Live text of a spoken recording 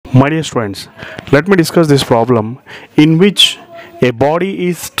My dear students, let me discuss this problem in which a body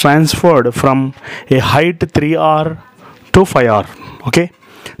is transferred from a height 3r to 5r. Okay,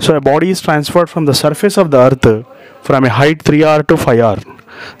 so a body is transferred from the surface of the earth from a height 3r to 5r.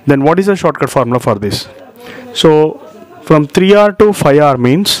 Then what is the shortcut formula for this? So from 3r to 5r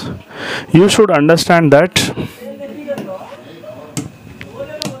means you should understand that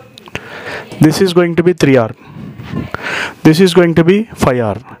this is going to be 3r, this is going to be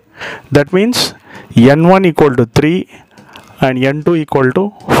 5r. That means n1 equal to 3 and n2 equal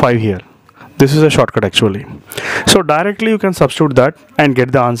to 5 here. This is a shortcut actually. So directly you can substitute that and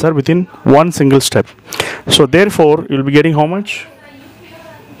get the answer within one single step. So therefore you will be getting how much?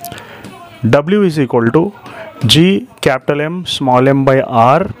 W is equal to G capital M small m by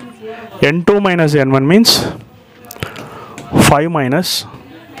R. N2 minus N1 means 5 minus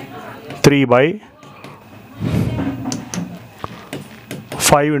 3 by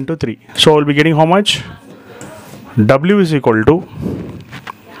 5 into 3. So we'll be getting how much? W is equal to,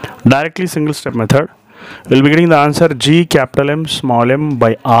 directly single step method, we'll be getting the answer G capital M small m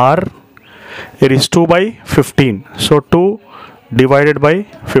by R. It is 2 by 15. So 2 divided by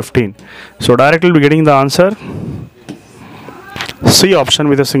 15. So directly we'll be getting the answer C option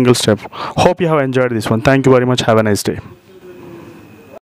with a single step. Hope you have enjoyed this one. Thank you very much. Have a nice day.